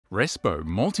Respo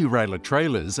multi-railer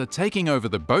trailers are taking over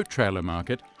the boat trailer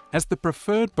market as the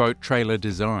preferred boat trailer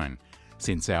design,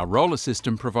 since our roller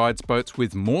system provides boats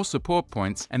with more support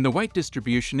points and the weight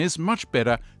distribution is much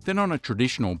better than on a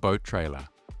traditional boat trailer.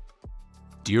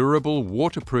 Durable,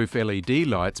 waterproof LED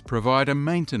lights provide a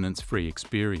maintenance-free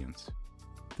experience.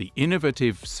 The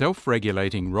innovative,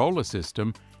 self-regulating roller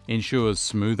system ensures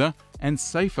smoother and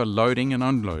safer loading and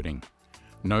unloading.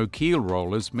 No keel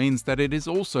rollers means that it is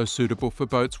also suitable for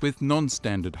boats with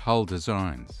non-standard hull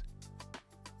designs.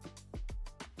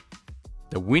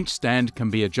 The winch stand can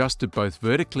be adjusted both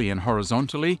vertically and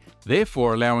horizontally,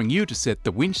 therefore allowing you to set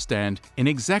the winch stand in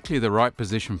exactly the right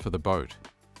position for the boat.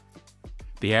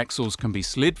 The axles can be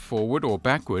slid forward or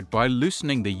backward by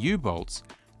loosening the U-bolts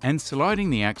and sliding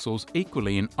the axles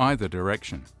equally in either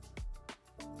direction.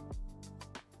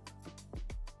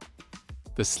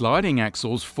 The sliding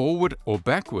axles forward or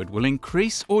backward will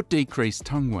increase or decrease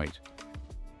tongue weight.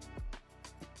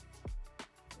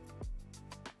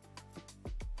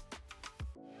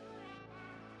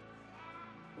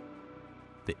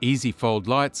 The easy fold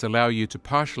lights allow you to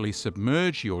partially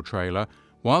submerge your trailer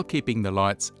while keeping the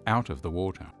lights out of the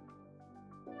water.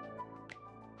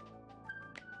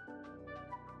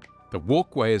 The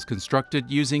walkway is constructed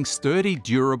using sturdy,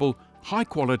 durable,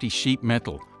 high-quality sheet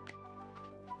metal.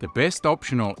 The best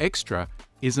optional extra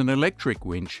is an electric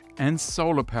winch and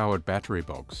solar-powered battery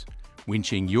box.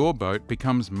 Winching your boat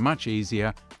becomes much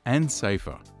easier and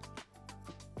safer.